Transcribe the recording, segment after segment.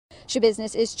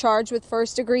Shabiznis is charged with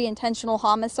first-degree intentional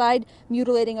homicide,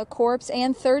 mutilating a corpse,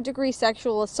 and third-degree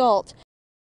sexual assault.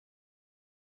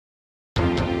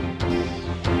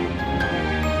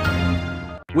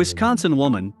 Wisconsin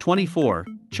woman, 24,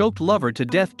 choked lover to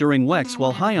death during Wex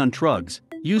while high on drugs,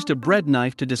 used a bread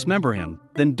knife to dismember him,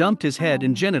 then dumped his head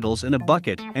and genitals in a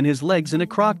bucket and his legs in a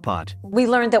crock pot. We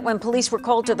learned that when police were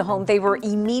called to the home, they were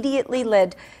immediately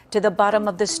led to the bottom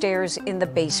of the stairs in the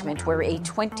basement where a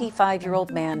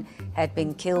 25-year-old man had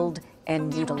been killed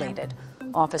and mutilated.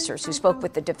 Officers who spoke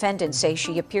with the defendant say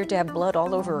she appeared to have blood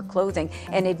all over her clothing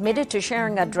and admitted to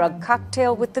sharing a drug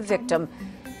cocktail with the victim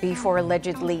before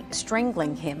allegedly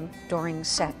strangling him during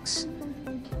sex.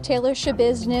 Taylor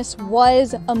Shabiznis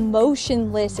was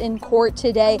emotionless in court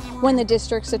today when the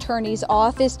district's attorney's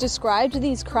office described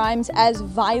these crimes as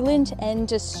violent and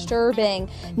disturbing.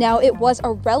 Now, it was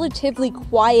a relatively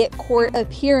quiet court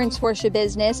appearance for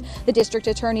Shabiznis. The district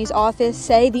attorney's office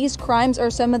say these crimes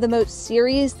are some of the most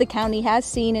serious the county has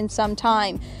seen in some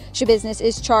time. Shabiznis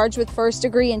is charged with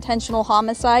first-degree intentional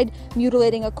homicide,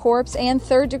 mutilating a corpse, and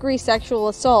third-degree sexual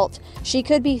assault. She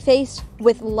could be faced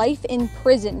with life in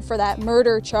prison for that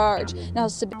murder charge. Now,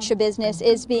 Shabiznis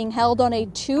is being held on a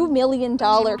 $2 million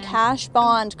cash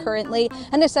bond currently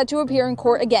and is set to appear in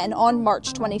court again on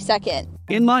March 22nd.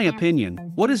 In my opinion,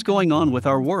 what is going on with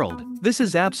our world? This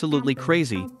is absolutely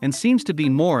crazy and seems to be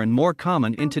more and more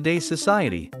common in today's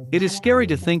society. It is scary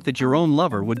to think that your own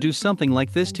lover would do something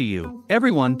like this to you.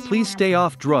 Everyone, please stay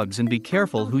off drugs and be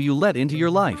careful who you let into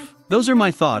your life. Those are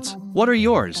my thoughts. What are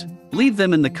yours? Leave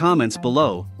them in the comments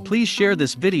below. Please share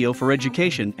this video for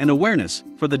education and awareness.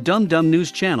 For the Dum Dum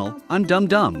News Channel, I'm Dum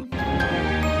Dum.